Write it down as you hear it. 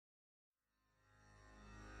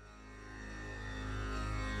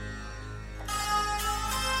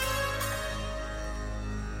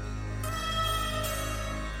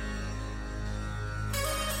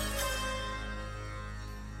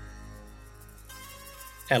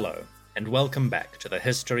Hello, and welcome back to the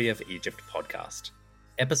History of Egypt podcast,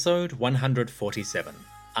 episode 147,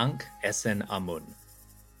 Ankhesenamun.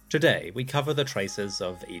 Today we cover the traces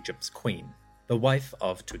of Egypt's queen, the wife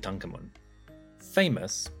of Tutankhamun.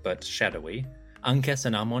 Famous, but shadowy,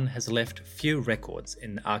 Ankhesenamun has left few records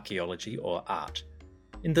in archaeology or art.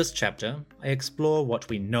 In this chapter, I explore what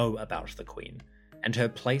we know about the queen and her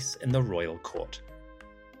place in the royal court.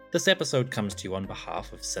 This episode comes to you on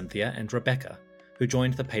behalf of Cynthia and Rebecca, who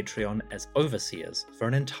joined the Patreon as overseers for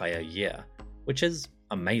an entire year, which is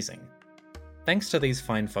amazing. Thanks to these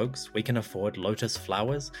fine folks, we can afford lotus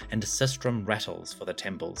flowers and sistrum rattles for the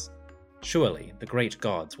temples. Surely the great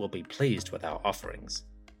gods will be pleased with our offerings.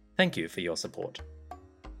 Thank you for your support.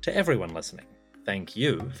 To everyone listening, thank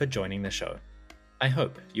you for joining the show. I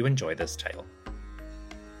hope you enjoy this tale.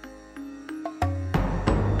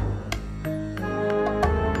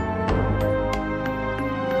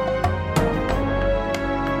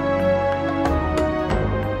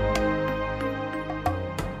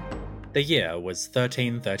 The year was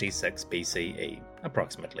 1336 BCE,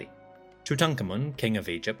 approximately. Tutankhamun, king of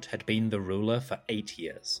Egypt, had been the ruler for 8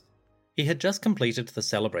 years. He had just completed the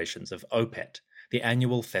celebrations of Opet, the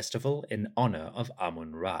annual festival in honor of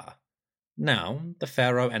Amun-Ra. Now, the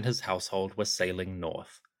pharaoh and his household were sailing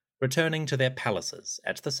north, returning to their palaces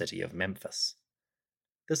at the city of Memphis.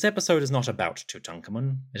 This episode is not about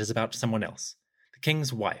Tutankhamun, it is about someone else, the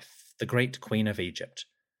king's wife, the great queen of Egypt.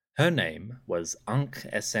 Her name was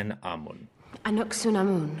Ankhesenamun.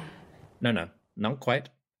 Ankhesenamun. No, not quite.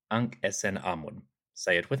 Ankhesenamun.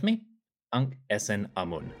 Say it with me.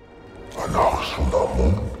 Ankhesenamun.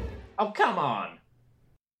 Ankhesenamun. Oh, come on!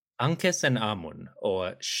 Ankhesenamun,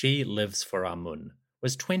 or She Lives for Amun,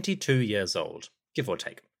 was 22 years old, give or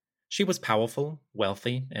take. She was powerful,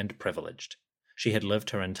 wealthy, and privileged. She had lived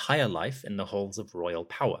her entire life in the halls of royal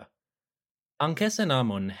power.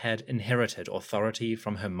 Ankhesenamun had inherited authority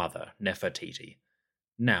from her mother, Nefertiti.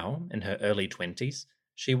 Now, in her early 20s,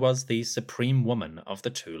 she was the supreme woman of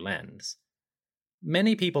the two lands.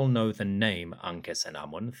 Many people know the name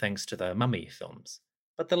Ankhesenamun thanks to the Mummy films,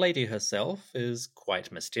 but the lady herself is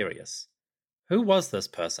quite mysterious. Who was this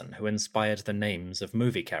person who inspired the names of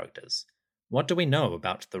movie characters? What do we know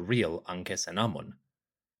about the real Ankhesenamun?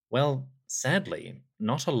 Well, sadly,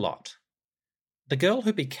 not a lot. The girl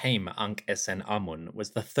who became Ankhesenamun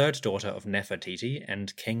was the third daughter of Nefertiti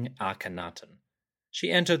and King Akhenaten.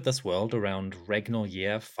 She entered this world around regnal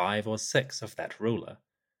year 5 or 6 of that ruler,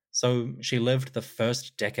 so she lived the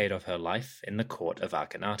first decade of her life in the court of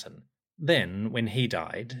Akhenaten. Then, when he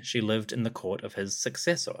died, she lived in the court of his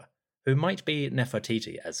successor, who might be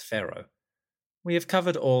Nefertiti as pharaoh. We have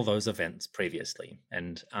covered all those events previously,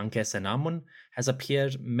 and Ankhesenamun has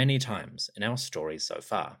appeared many times in our story so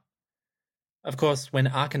far. Of course, when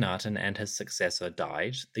Akhenaten and his successor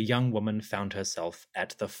died, the young woman found herself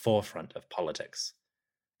at the forefront of politics.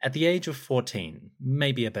 At the age of 14,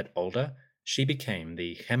 maybe a bit older, she became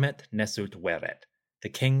the Hemet Nesut Weret, the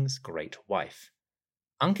king's great wife.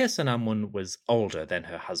 Ankhesenamun was older than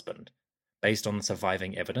her husband. Based on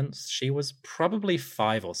surviving evidence, she was probably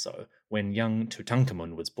 5 or so when young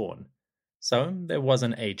Tutankhamun was born. So there was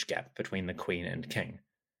an age gap between the queen and king.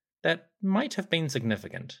 That might have been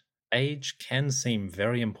significant. Age can seem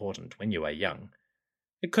very important when you are young.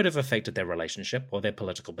 It could have affected their relationship or their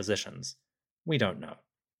political positions. We don't know.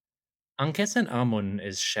 Ankhesenamun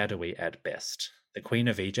is shadowy at best. The Queen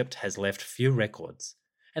of Egypt has left few records,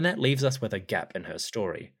 and that leaves us with a gap in her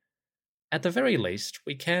story. At the very least,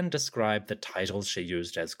 we can describe the titles she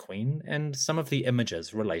used as queen and some of the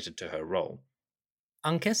images related to her role.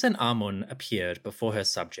 Ankhesenamun appeared before her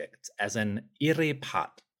subjects as an iri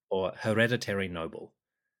pat, or hereditary noble.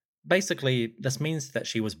 Basically, this means that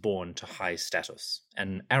she was born to high status,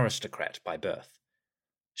 an aristocrat by birth.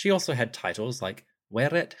 She also had titles like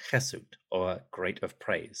Weret Chesut, or Great of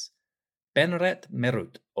Praise, Benret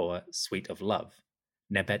Merut, or Sweet of Love,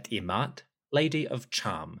 Nebet Imat, Lady of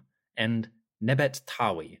Charm, and Nebet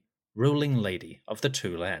Tawi, Ruling Lady of the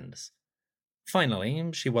Two Lands.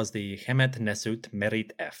 Finally, she was the Hemet Nesut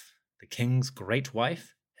Merit F, the king's great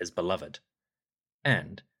wife, his beloved.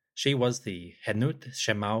 And she was the Henut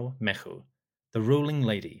Shemau Mechu, the ruling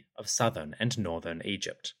lady of southern and northern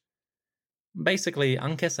Egypt. Basically,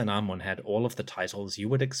 Ankhesenamun had all of the titles you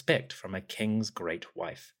would expect from a king's great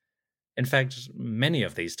wife. In fact, many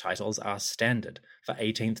of these titles are standard for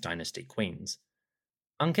 18th dynasty queens.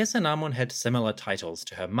 Ankhesenamun had similar titles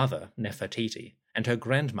to her mother, Nefertiti, and her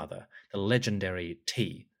grandmother, the legendary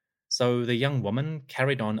Ti, so the young woman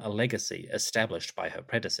carried on a legacy established by her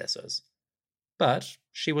predecessors. But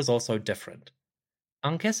she was also different.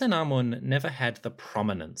 Ankhesenamun never had the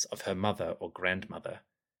prominence of her mother or grandmother.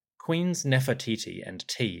 Queens Nefertiti and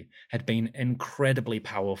Ti had been incredibly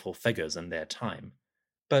powerful figures in their time,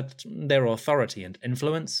 but their authority and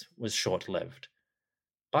influence was short-lived.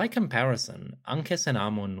 By comparison,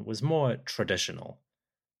 Ankhesenamun was more traditional.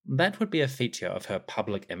 That would be a feature of her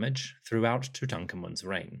public image throughout Tutankhamun's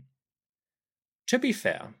reign. To be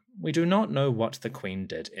fair, we do not know what the queen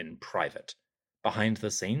did in private. Behind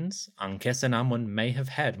the scenes, Ankhesenamun may have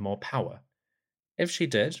had more power. If she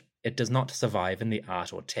did, it does not survive in the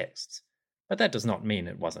art or texts, but that does not mean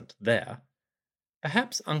it wasn't there.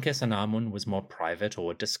 Perhaps Ankhesenamun was more private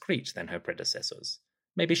or discreet than her predecessors.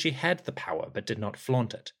 Maybe she had the power but did not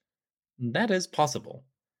flaunt it. That is possible.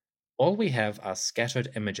 All we have are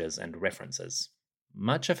scattered images and references.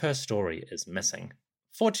 Much of her story is missing.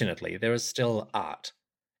 Fortunately, there is still art.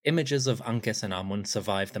 Images of Ankhesenamun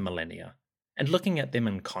survive the millennia, and looking at them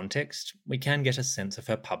in context, we can get a sense of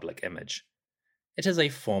her public image. It is a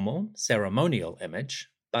formal, ceremonial image,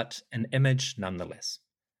 but an image nonetheless.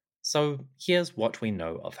 So here's what we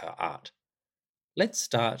know of her art. Let's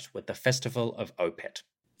start with the Festival of Opet.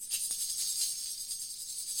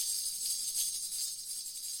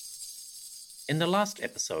 In the last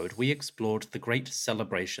episode, we explored the great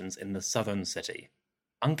celebrations in the southern city.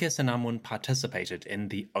 Ankhesenamun participated in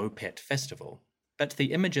the Opet festival, but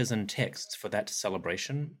the images and texts for that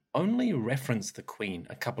celebration only reference the queen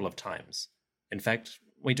a couple of times. In fact,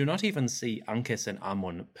 we do not even see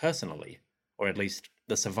Ankhesenamun personally, or at least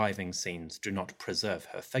the surviving scenes do not preserve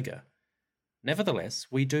her figure. Nevertheless,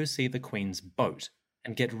 we do see the queen's boat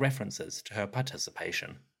and get references to her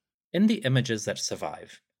participation. In the images that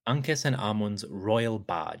survive, Ankhesenamun's royal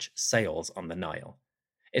barge sails on the Nile.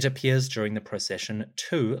 It appears during the procession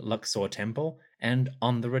to Luxor Temple and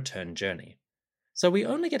on the return journey. So we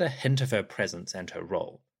only get a hint of her presence and her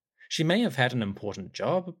role. She may have had an important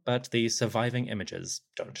job, but the surviving images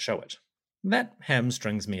don't show it. That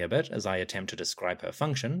hamstrings me a bit as I attempt to describe her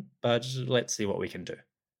function, but let's see what we can do.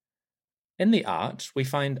 In the art, we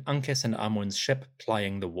find Ankhesenamun's ship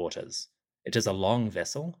plying the waters. It is a long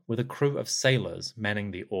vessel with a crew of sailors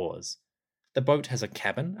manning the oars. The boat has a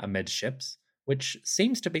cabin amidships, which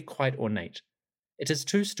seems to be quite ornate. It is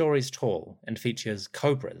 2 stories tall and features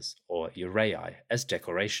cobras, or uraei, as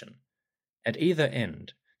decoration. At either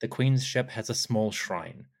end, the queen's ship has a small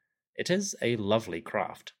shrine. It is a lovely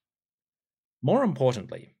craft. More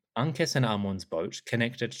importantly, Ankhesenamun's boat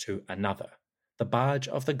connected to another, the barge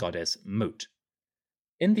of the goddess Mut.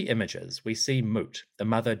 In the images, we see Mut, the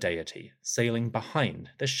mother deity, sailing behind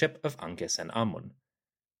the ship of Ankhesenamun,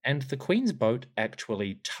 and the queen's boat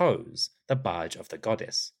actually tows the barge of the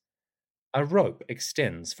goddess. A rope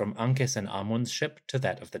extends from Ankhesenamun's ship to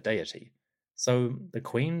that of the deity, so the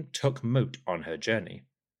queen took Mut on her journey.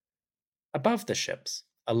 Above the ships,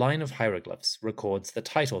 a line of hieroglyphs records the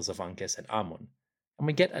titles of Ankhesenamun, and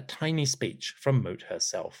we get a tiny speech from Mut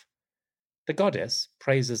herself. The goddess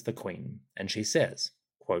praises the queen, and she says,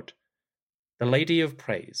 quote, "The Lady of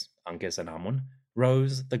Praise, Ankhesenamun,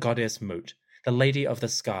 rose the goddess Mut, the Lady of the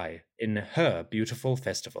Sky, in her beautiful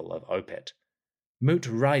festival of Opet. Mut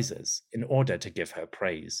rises in order to give her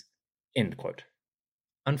praise." End quote.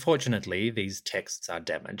 Unfortunately, these texts are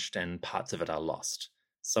damaged and parts of it are lost,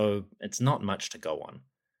 so it's not much to go on.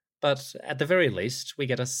 But at the very least, we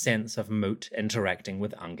get a sense of Mut interacting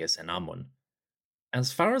with Ankhesenamun.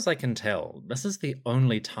 As far as I can tell, this is the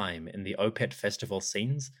only time in the Opet festival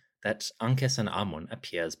scenes that Ankhesenamun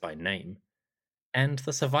appears by name, and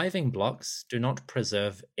the surviving blocks do not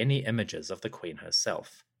preserve any images of the queen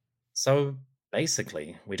herself. So,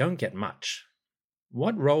 basically, we don't get much.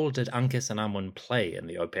 What role did Ankhesenamun play in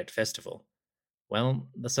the Opet festival? Well,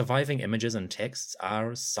 the surviving images and texts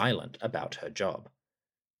are silent about her job.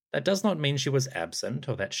 That does not mean she was absent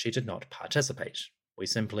or that she did not participate. We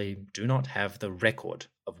simply do not have the record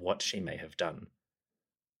of what she may have done.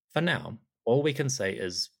 For now, all we can say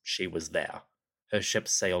is she was there. Her ship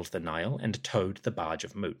sailed the Nile and towed the barge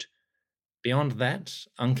of Mut. Beyond that,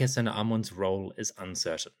 Ankhesenamun's role is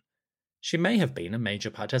uncertain. She may have been a major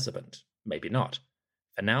participant, maybe not.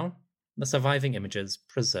 For now, the surviving images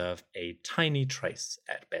preserve a tiny trace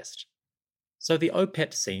at best. So the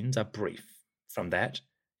Opet scenes are brief. From that,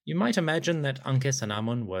 you might imagine that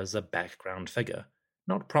Ankhesenamun was a background figure,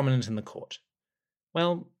 not prominent in the court.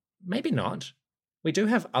 Well, maybe not. We do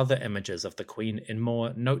have other images of the queen in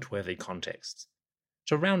more noteworthy contexts.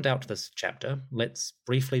 To round out this chapter, let's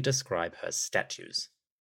briefly describe her statues.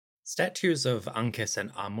 Statues of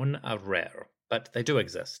Ankhesenamun are rare, but they do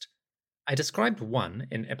exist. I described one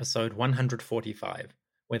in episode 145,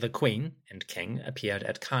 where the queen and king appeared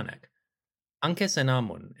at Karnak.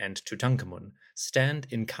 Ankhesenamun and Tutankhamun stand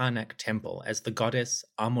in Karnak temple as the goddess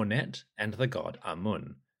Amunet and the god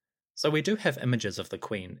Amun. so we do have images of the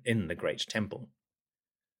queen in the Great Temple.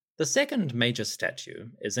 The second major statue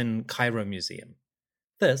is in Cairo Museum.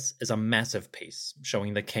 This is a massive piece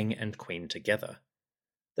showing the king and queen together.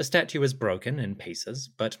 The statue is broken in pieces,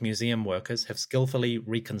 but museum workers have skillfully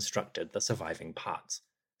reconstructed the surviving parts.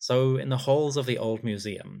 So in the halls of the old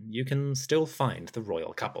museum, you can still find the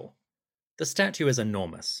royal couple. The statue is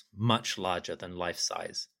enormous, much larger than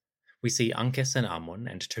life-size. We see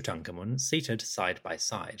Ankhesenamun and Tutankhamun seated side by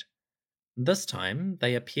side. This time,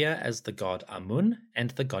 they appear as the god Amun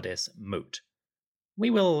and the goddess Mut. We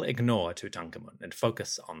will ignore Tutankhamun and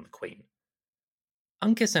focus on the queen.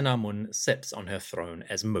 Ankhesenamun sits on her throne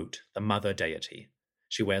as Mut, the mother deity.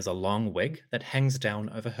 She wears a long wig that hangs down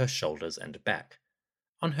over her shoulders and back.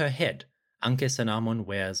 On her head, Ankhesenamun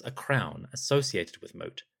wears a crown associated with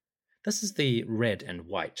Mut. This is the red and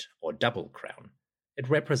white, or double crown. It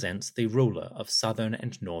represents the ruler of southern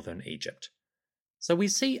and northern Egypt. So we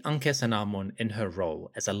see Ankhesenamun in her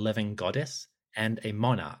role as a living goddess and a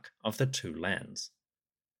monarch of the two lands.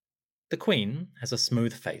 The queen has a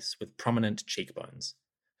smooth face with prominent cheekbones.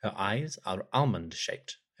 Her eyes are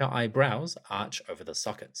almond-shaped. Her eyebrows arch over the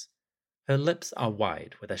sockets. Her lips are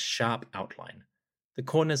wide with a sharp outline. The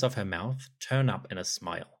corners of her mouth turn up in a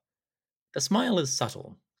smile. The smile is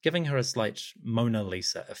subtle, giving her a slight Mona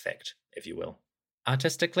Lisa effect, if you will.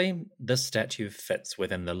 Artistically, this statue fits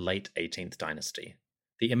within the late 18th dynasty.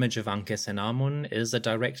 The image of Ankhesenamun is a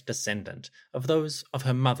direct descendant of those of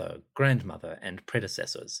her mother, grandmother, and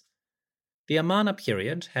predecessors. The Amarna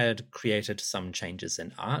period had created some changes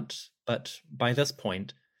in art, but by this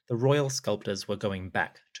point, the royal sculptors were going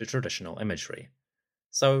back to traditional imagery.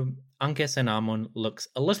 So Ankhesenamun looks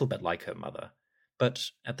a little bit like her mother,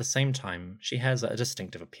 but at the same time, she has a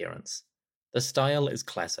distinctive appearance. The style is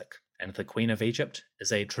classic, and the Queen of Egypt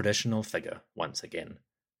is a traditional figure once again.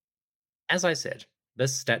 As I said,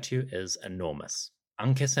 this statue is enormous.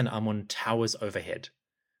 Ankhesenamun towers overhead,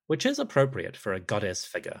 which is appropriate for a goddess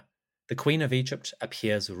figure. The Queen of Egypt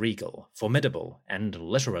appears regal, formidable, and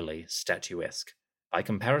literally statuesque. By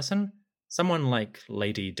comparison, someone like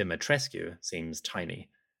Lady Dimitrescu seems tiny,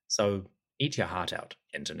 so eat your heart out,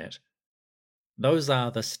 Internet. Those are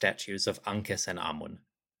the statues of Ankhesenamun.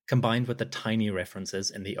 Combined with the tiny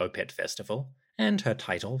references in the Opet festival and her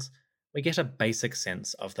titles, we get a basic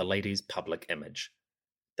sense of the lady's public image.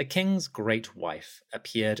 The king's great wife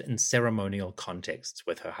appeared in ceremonial contexts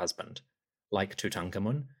with her husband. Like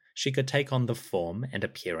Tutankhamun, she could take on the form and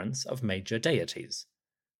appearance of major deities.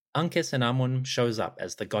 Ankhesenamun shows up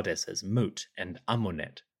as the goddesses Mut and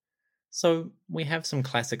Amunet. So we have some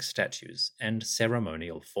classic statues and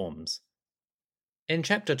ceremonial forms. In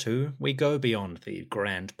Chapter 2, we go beyond the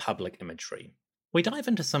grand public imagery. We dive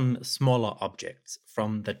into some smaller objects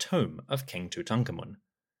from the tomb of King Tutankhamun.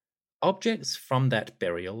 Objects from that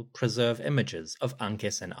burial preserve images of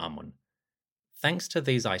Ankhesenamun. Thanks to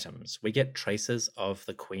these items, we get traces of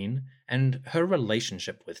the queen and her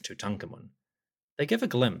relationship with Tutankhamun. They give a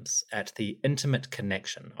glimpse at the intimate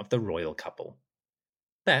connection of the royal couple.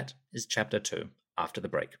 That is Chapter 2, after the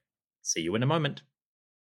break. See you in a moment.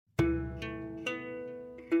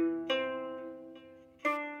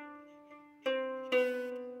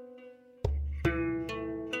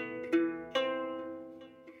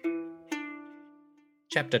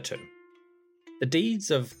 Chapter 2. The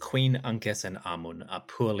deeds of Queen Ankhesenamun are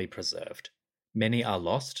poorly preserved. Many are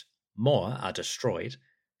lost, more are destroyed,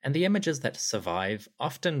 and the images that survive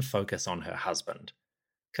often focus on her husband.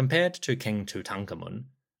 Compared to King Tutankhamun,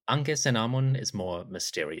 Ankhesenamun is more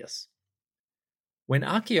mysterious. When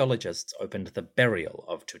archaeologists opened the burial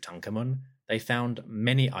of Tutankhamun, they found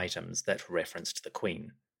many items that referenced the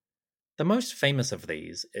queen. The most famous of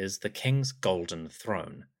these is the king's golden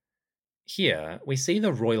throne. Here, we see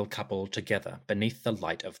the royal couple together beneath the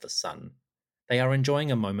light of the sun. They are enjoying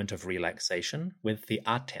a moment of relaxation with the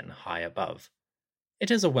Aten high above. It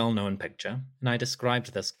is a well-known picture, and I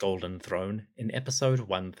described this golden throne in episode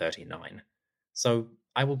 139, so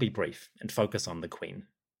I will be brief and focus on the queen.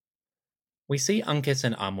 We see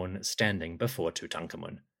Ankhesenamun standing before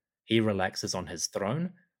Tutankhamun. He relaxes on his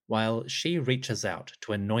throne, while she reaches out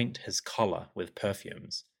to anoint his collar with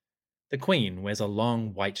perfumes. The queen wears a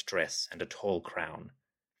long white dress and a tall crown.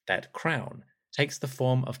 That crown takes the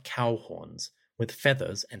form of cow horns, with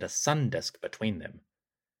feathers and a sun disk between them.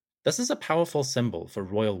 This is a powerful symbol for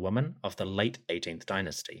royal women of the late 18th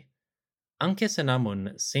dynasty.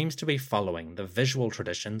 Ankhesenamun seems to be following the visual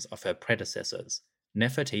traditions of her predecessors,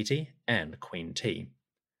 Nefertiti and Queen T.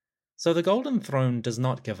 So the Golden Throne does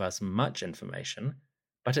not give us much information,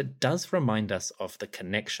 but it does remind us of the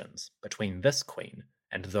connections between this queen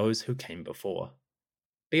and those who came before.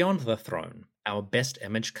 Beyond the throne, our best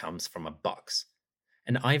image comes from a box.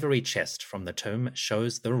 An ivory chest from the tomb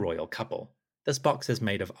shows the royal couple. This box is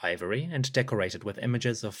made of ivory and decorated with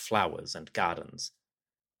images of flowers and gardens.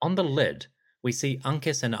 On the lid, we see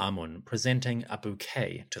Ankhesenamun presenting a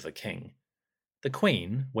bouquet to the king. The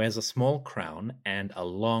queen wears a small crown and a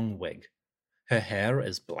long wig. Her hair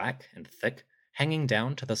is black and thick, hanging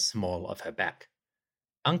down to the small of her back.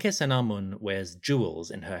 Ankhesenamun wears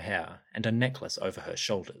jewels in her hair and a necklace over her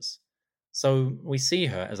shoulders. So we see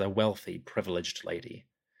her as a wealthy, privileged lady.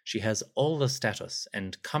 She has all the status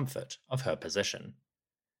and comfort of her position.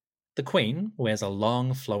 The queen wears a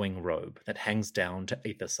long flowing robe that hangs down to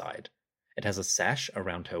either side. It has a sash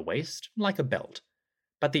around her waist, like a belt,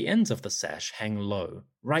 but the ends of the sash hang low,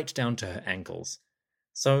 right down to her ankles.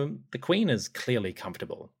 So the queen is clearly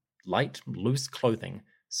comfortable, light, loose clothing,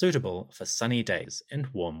 suitable for sunny days and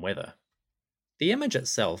warm weather. The image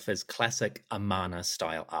itself is classic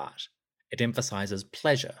Amana-style art. It emphasizes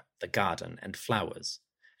pleasure, the garden, and flowers,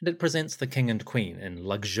 and it presents the king and queen in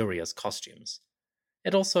luxurious costumes.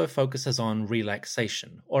 It also focuses on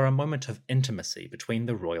relaxation or a moment of intimacy between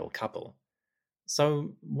the royal couple.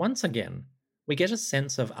 So, once again, we get a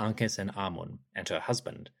sense of Ankhesenamun and her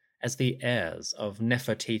husband as the heirs of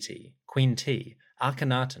Nefertiti, Queen T,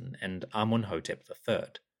 Akhenaten, and Amunhotep III.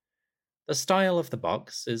 The style of the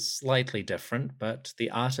box is slightly different, but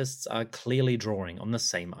the artists are clearly drawing on the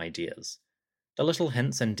same ideas. The little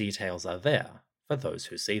hints and details are there for those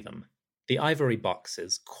who see them. The ivory box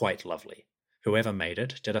is quite lovely. Whoever made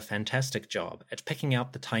it did a fantastic job at picking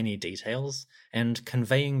out the tiny details and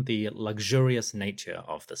conveying the luxurious nature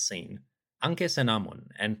of the scene. Ankhesenamun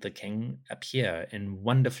and the king appear in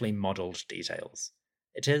wonderfully modelled details.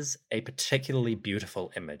 It is a particularly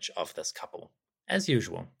beautiful image of this couple. As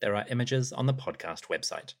usual, there are images on the podcast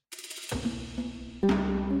website.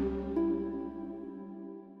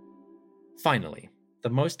 Finally, the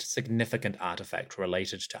most significant artifact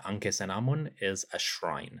related to Ankhesenamun is a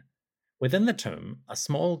shrine. Within the tomb, a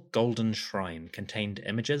small golden shrine contained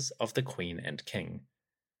images of the queen and king.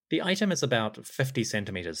 The item is about 50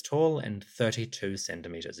 centimeters tall and 32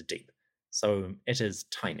 centimeters deep, so it is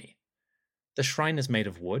tiny. The shrine is made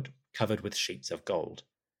of wood, covered with sheets of gold.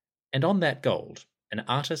 And on that gold, an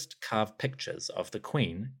artist carved pictures of the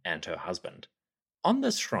queen and her husband. On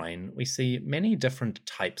this shrine, we see many different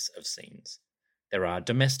types of scenes. There are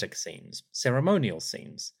domestic scenes, ceremonial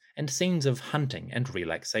scenes, and scenes of hunting and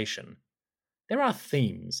relaxation. There are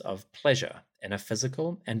themes of pleasure in a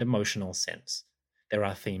physical and emotional sense. There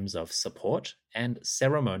are themes of support and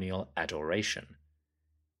ceremonial adoration.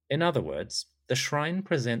 In other words, the shrine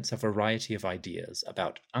presents a variety of ideas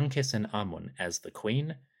about Ankhesenamun as the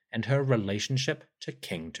queen and her relationship to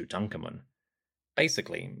King Tutankhamun.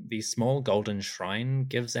 Basically, the small golden shrine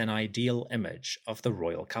gives an ideal image of the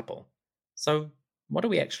royal couple. So, what do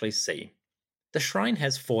we actually see? The shrine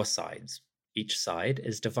has 4 sides. Each side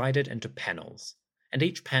is divided into panels, and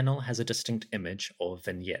each panel has a distinct image or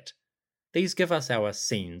vignette. These give us our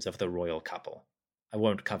scenes of the royal couple. I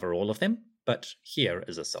won't cover all of them, but here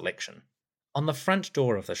is a selection. On the front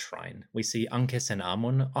door of the shrine, we see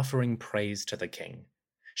Ankhesenamun offering praise to the king.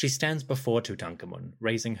 She stands before Tutankhamun,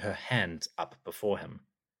 raising her hands up before him.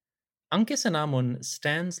 Ankhesenamun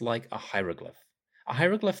stands like a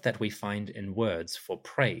hieroglyph that we find in words for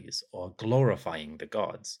praise or glorifying the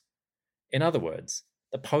gods. In other words,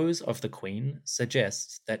 the pose of the queen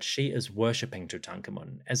suggests that she is worshipping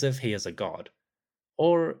Tutankhamun as if he is a god,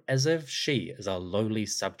 or as if she is a lowly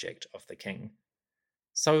subject of the king.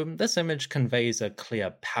 So this image conveys a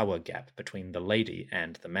clear power gap between the lady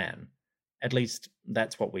and the man. At least,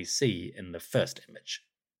 that's what we see in the first image.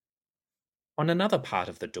 On another part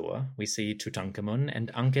of the door, we see Tutankhamun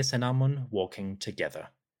and Ankhesenamun walking together.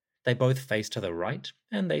 They both face to the right,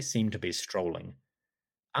 and they seem to be strolling.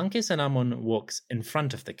 Ankhesenamun walks in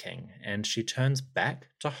front of the king, and she turns back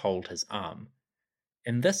to hold his arm.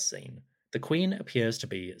 In this scene, the queen appears to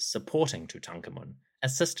be supporting Tutankhamun,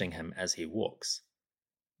 assisting him as he walks.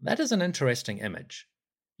 That is an interesting image.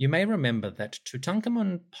 You may remember that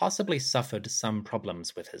Tutankhamun possibly suffered some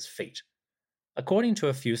problems with his feet. According to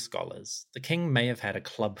a few scholars, the king may have had a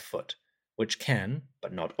club foot, which can,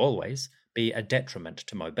 but not always, be a detriment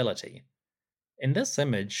to mobility. In this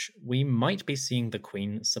image, we might be seeing the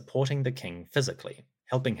queen supporting the king physically,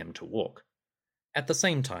 helping him to walk. At the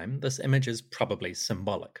same time, this image is probably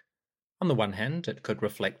symbolic. On the one hand, it could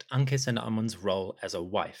reflect Ankhesenamun's role as a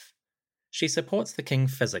wife. She supports the king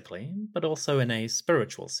physically, but also in a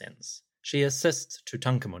spiritual sense. She assists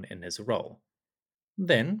Tutankhamun in his role.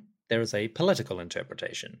 Then, there is a political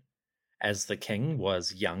interpretation. As the king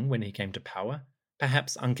was young when he came to power,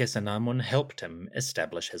 perhaps Ankhesenamun helped him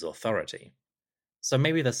establish his authority. So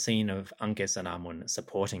maybe the scene of Ankhesenamun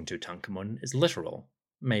supporting Tutankhamun is literal.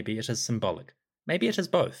 Maybe it is symbolic. Maybe it is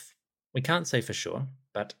both. We can't say for sure,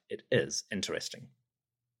 but it is interesting.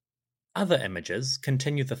 Other images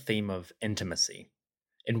continue the theme of intimacy.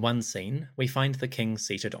 In one scene, we find the king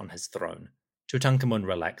seated on his throne. Tutankhamun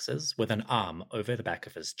relaxes with an arm over the back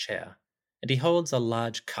of his chair, and he holds a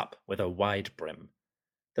large cup with a wide brim.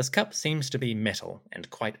 This cup seems to be metal and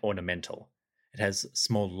quite ornamental. It has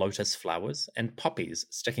small lotus flowers and poppies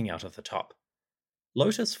sticking out of the top.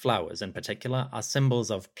 Lotus flowers in particular are symbols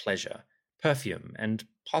of pleasure, perfume, and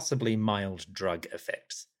possibly mild drug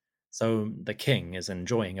effects. So the king is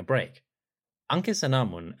enjoying a break.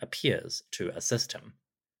 Ankhesenamun appears to assist him.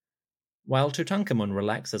 While Tutankhamun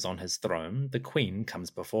relaxes on his throne, the queen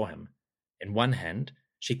comes before him. In one hand,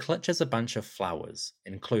 she clutches a bunch of flowers,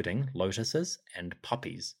 including lotuses and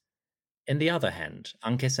poppies. In the other hand,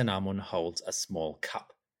 Ankhesenamun holds a small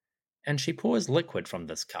cup, and she pours liquid from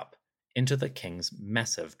this cup into the king's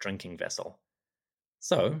massive drinking vessel.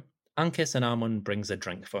 So, Ankhesenamun brings a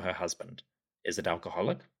drink for her husband. Is it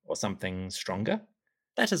alcoholic or something stronger?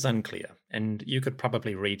 That is unclear, and you could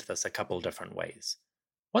probably read this a couple different ways.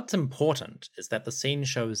 What's important is that the scene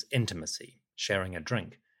shows intimacy, sharing a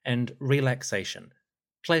drink, and relaxation,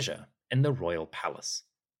 pleasure in the royal palace.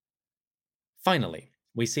 Finally,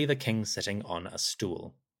 we see the king sitting on a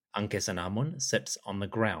stool. Ankhesenamun sits on the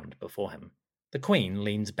ground before him. The queen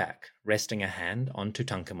leans back, resting a hand on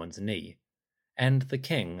Tutankhamun's knee, and the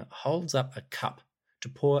king holds up a cup to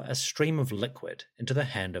pour a stream of liquid into the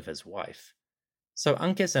hand of his wife. So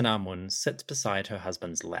Ankhesenamun sits beside her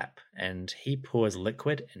husband's lap, and he pours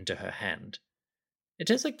liquid into her hand. It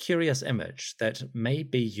is a curious image that may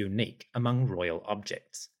be unique among royal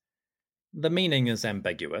objects. The meaning is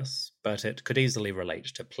ambiguous, but it could easily relate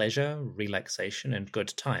to pleasure, relaxation, and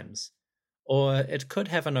good times. Or it could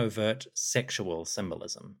have an overt sexual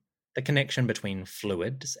symbolism. The connection between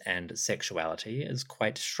fluids and sexuality is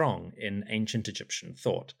quite strong in ancient Egyptian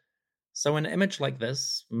thought. So an image like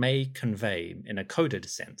this may convey, in a coded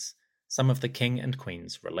sense, some of the king and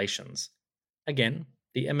queen's relations. Again,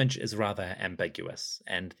 the image is rather ambiguous,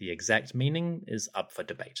 and the exact meaning is up for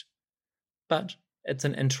debate. But it's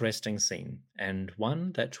an interesting scene, and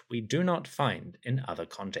one that we do not find in other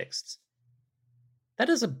contexts. That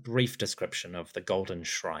is a brief description of the Golden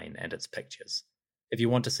Shrine and its pictures. If you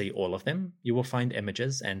want to see all of them, you will find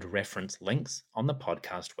images and reference links on the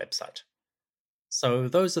podcast website. So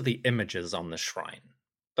those are the images on the shrine.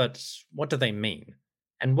 But what do they mean?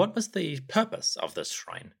 And what was the purpose of this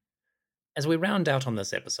shrine? As we round out on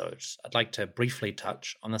this episode, I'd like to briefly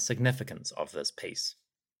touch on the significance of this piece.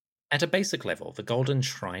 At a basic level, the Golden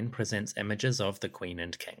Shrine presents images of the Queen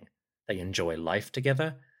and King. They enjoy life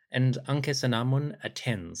together, and Ankhesenamun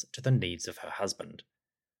attends to the needs of her husband.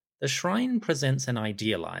 The shrine presents an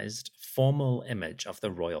idealized, formal image of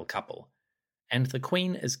the royal couple, and the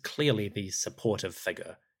Queen is clearly the supportive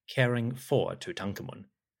figure, caring for Tutankhamun.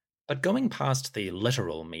 But going past the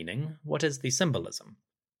literal meaning, what is the symbolism?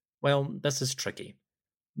 Well, this is tricky.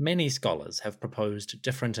 Many scholars have proposed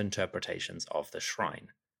different interpretations of the shrine.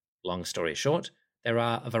 Long story short, there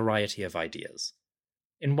are a variety of ideas.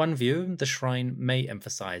 In one view, the shrine may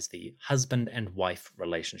emphasize the husband and wife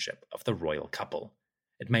relationship of the royal couple.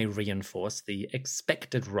 It may reinforce the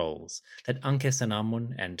expected roles that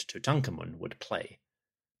Ankhesenamun and Tutankhamun would play.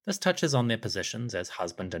 This touches on their positions as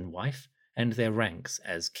husband and wife, and their ranks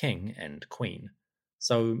as king and queen.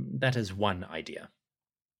 So that is one idea.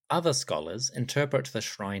 Other scholars interpret the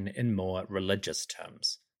shrine in more religious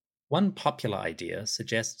terms. One popular idea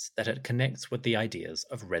suggests that it connects with the ideas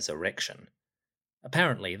of resurrection.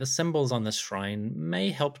 Apparently, the symbols on this shrine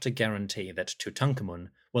may help to guarantee that Tutankhamun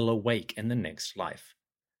will awake in the next life.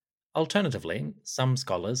 Alternatively, some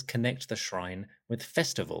scholars connect the shrine with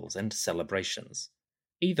festivals and celebrations.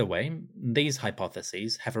 Either way, these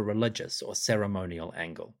hypotheses have a religious or ceremonial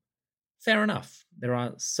angle. Fair enough, there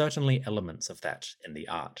are certainly elements of that in the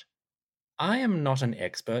art. I am not an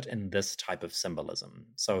expert in this type of symbolism,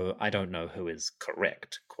 so I don't know who is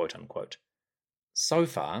correct, quote-unquote. So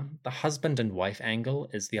far, the husband and wife angle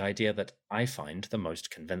is the idea that I find the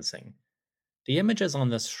most convincing. The images on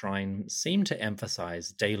this shrine seem to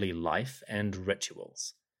emphasize daily life and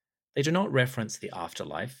rituals. They do not reference the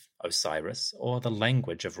afterlife, Osiris, or the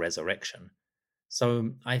language of resurrection.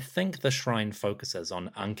 So I think the shrine focuses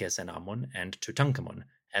on Ankhesenamun and Tutankhamun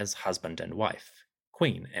as husband and wife,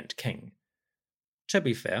 queen and king. To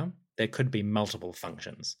be fair, there could be multiple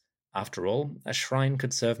functions. After all, a shrine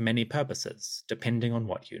could serve many purposes, depending on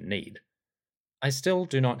what you need. I still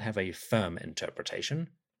do not have a firm interpretation,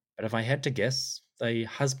 but if I had to guess, the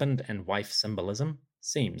husband and wife symbolism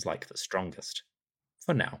seems like the strongest.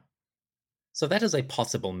 for now. So that is a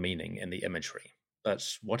possible meaning in the imagery, but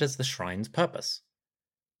what is the shrine's purpose?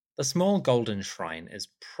 The small golden shrine is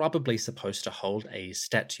probably supposed to hold a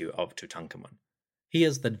statue of Tutankhamun. He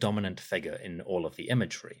is the dominant figure in all of the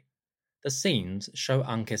imagery. The scenes show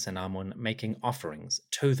Ankhesenamun making offerings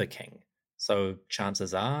to the king, so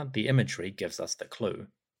chances are the imagery gives us the clue.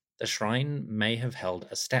 The shrine may have held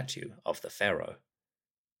a statue of the pharaoh.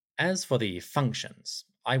 As for the functions,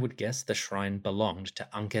 I would guess the shrine belonged to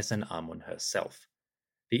Ankhesenamun herself.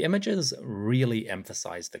 The images really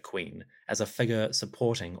emphasize the queen as a figure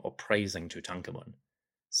supporting or praising Tutankhamun,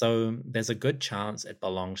 so there's a good chance it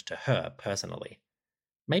belonged to her personally.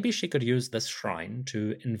 Maybe she could use this shrine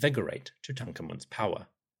to invigorate Tutankhamun's power.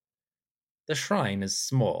 The shrine is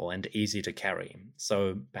small and easy to carry,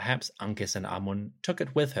 so perhaps Ankhesenamun took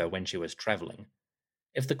it with her when she was traveling.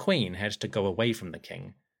 If the queen had to go away from the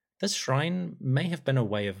king, this shrine may have been a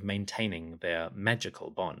way of maintaining their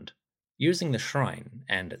magical bond. Using the shrine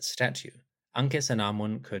and its statue,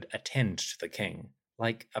 Ankhesenamun could attend to the king,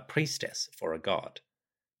 like a priestess for a god.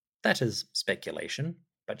 That is speculation,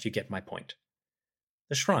 but you get my point.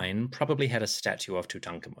 The shrine probably had a statue of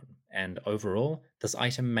Tutankhamun, and overall, this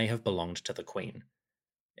item may have belonged to the queen.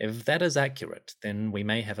 If that is accurate, then we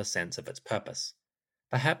may have a sense of its purpose.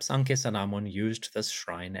 Perhaps Ankhesenamun used this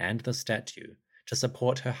shrine and the statue to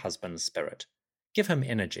support her husband's spirit, give him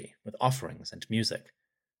energy with offerings and music.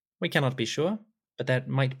 We cannot be sure, but that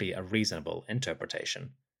might be a reasonable interpretation.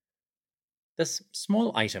 This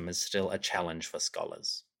small item is still a challenge for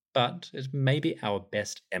scholars, but it may be our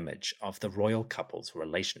best image of the royal couple's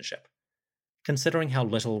relationship. Considering how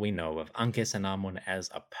little we know of Ankhesenamun as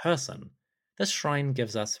a person, this shrine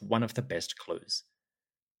gives us one of the best clues.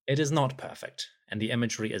 It is not perfect, and the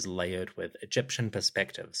imagery is layered with Egyptian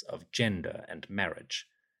perspectives of gender and marriage.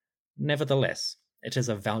 Nevertheless, it is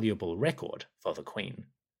a valuable record for the queen.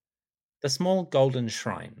 The small golden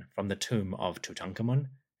shrine from the tomb of Tutankhamun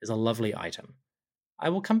is a lovely item. I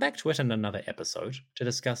will come back to it in another episode to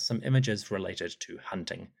discuss some images related to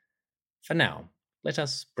hunting. For now, let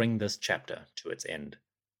us bring this chapter to its end.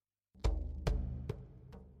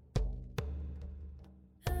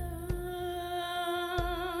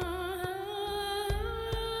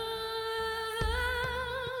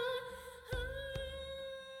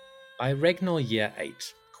 By regnal year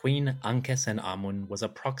 8, Queen Ankhesenamun was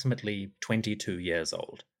approximately 22 years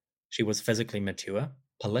old. She was physically mature,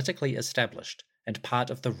 politically established, and part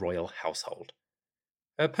of the royal household.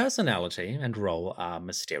 Her personality and role are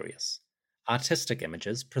mysterious. Artistic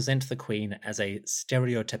images present the queen as a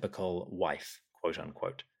stereotypical wife,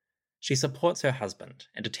 quote-unquote. She supports her husband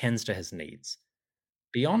and attends to his needs.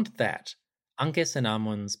 Beyond that,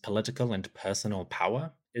 Ankhesenamun's political and personal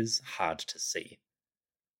power is hard to see.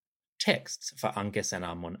 Texts for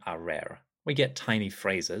Ankhesenamun are rare. We get tiny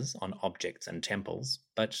phrases on objects and temples,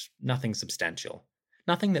 but nothing substantial.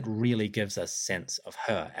 Nothing that really gives a sense of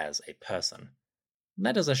her as a person.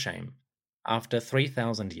 That is a shame. After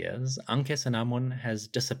 3,000 years, Ankhesenamun has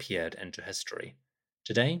disappeared into history.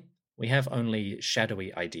 Today, we have only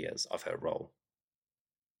shadowy ideas of her role.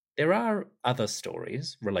 There are other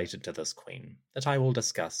stories related to this queen that I will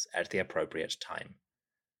discuss at the appropriate time.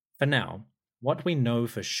 For now, what we know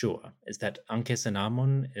for sure is that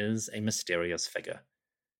Ankhesenamun is a mysterious figure.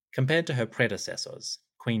 Compared to her predecessors,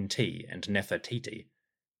 Queen T and Nefertiti,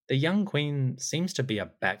 the young queen seems to be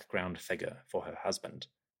a background figure for her husband.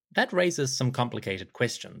 That raises some complicated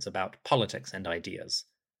questions about politics and ideas.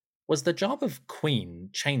 Was the job of queen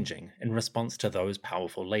changing in response to those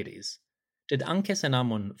powerful ladies? Did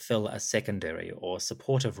Ankhesenamun fill a secondary or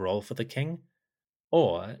supportive role for the king?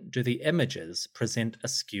 Or do the images present a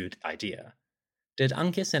skewed idea? Did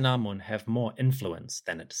Ankhesenamun have more influence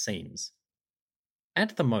than it seems?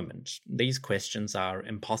 At the moment, these questions are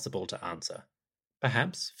impossible to answer.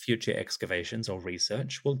 Perhaps future excavations or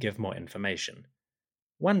research will give more information.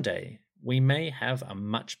 One day, we may have a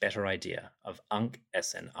much better idea of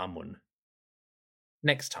Ankhesenamun.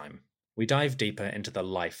 Next time, we dive deeper into the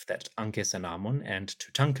life that Ankhesenamun and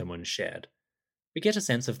Tutankhamun shared. We get a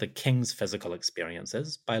sense of the king's physical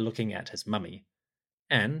experiences by looking at his mummy,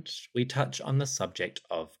 and we touch on the subject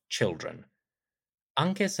of children.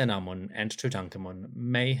 Ankhesenamun and Tutankhamun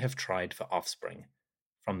may have tried for offspring.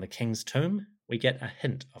 From the king's tomb, we get a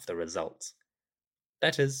hint of the results.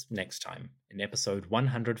 That is next time, in episode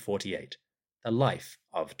 148, The Life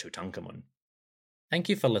of Tutankhamun. Thank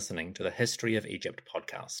you for listening to the History of Egypt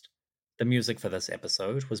podcast. The music for this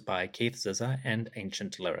episode was by Keith Zizza and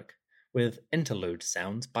Ancient Lyric, with interlude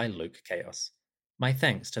sounds by Luke Chaos. My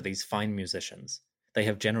thanks to these fine musicians. They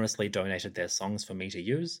have generously donated their songs for me to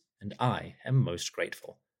use, and I am most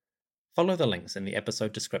grateful. Follow the links in the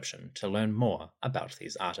episode description to learn more about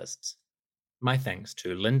these artists. My thanks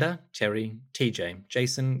to Linda, Terry, TJ,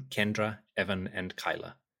 Jason, Kendra, Evan, and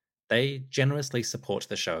Kyla. They generously support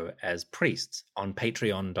the show as priests on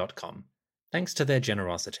patreon.com. Thanks to their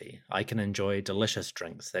generosity, I can enjoy delicious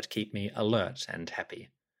drinks that keep me alert and happy,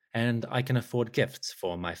 and I can afford gifts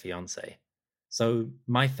for my fiancé. So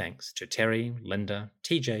my thanks to Terry, Linda,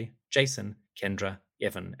 TJ, Jason, Kendra,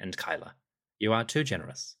 Evan, and Kyla. You are too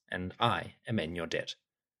generous, and I am in your debt.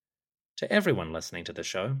 To everyone listening to the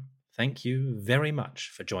show, thank you very much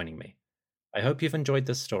for joining me. I hope you've enjoyed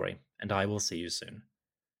this story, and I will see you soon.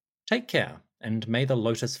 Take care, and may the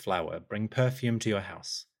lotus flower bring perfume to your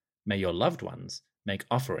house. May your loved ones make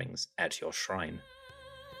offerings at your shrine.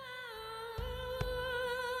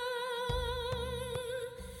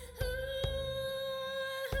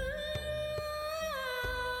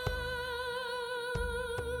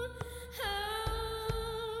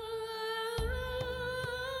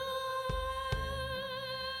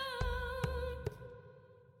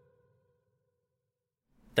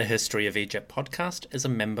 The History of Egypt podcast is a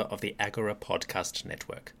member of the Agora Podcast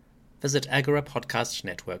Network. Visit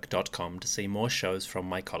agorapodcastnetwork.com to see more shows from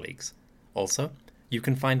my colleagues. Also, you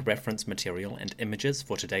can find reference material and images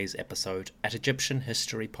for today's episode at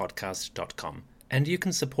egyptianhistorypodcast.com, and you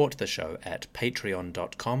can support the show at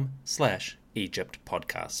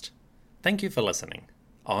patreon.com/EgyptPodcast. Thank you for listening.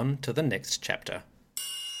 On to the next chapter.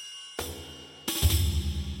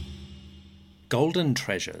 Golden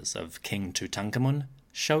treasures of King Tutankhamun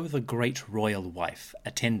show the great royal wife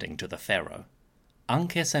attending to the pharaoh.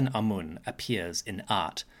 Ankhesenamun appears in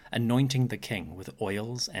art, anointing the king with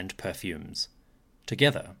oils and perfumes.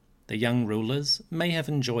 Together, the young rulers may have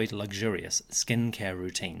enjoyed luxurious skincare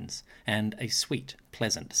routines and a sweet,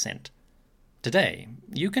 pleasant scent. Today,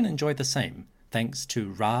 you can enjoy the same thanks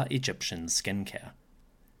to Ra Egyptian skincare.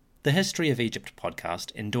 The History of Egypt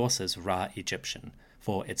podcast endorses Ra Egyptian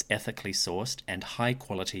for its ethically sourced and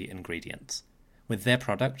high-quality ingredients. With their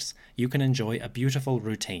products, you can enjoy a beautiful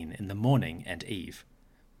routine in the morning and eve.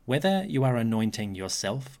 Whether you are anointing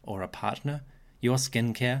yourself or a partner, your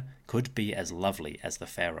skincare could be as lovely as the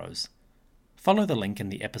pharaoh's. Follow the link in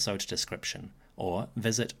the episode description or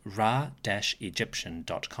visit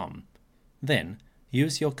ra-egyptian.com. Then,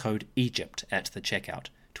 use your code EGYPT at the checkout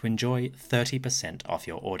to enjoy 30% off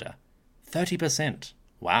your order. 30%!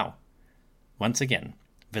 Wow! Once again,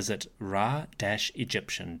 visit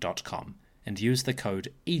ra-egyptian.com and use the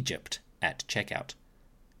code EGYPT at checkout.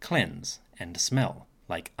 Cleanse and smell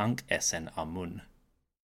like Ankhesenamun.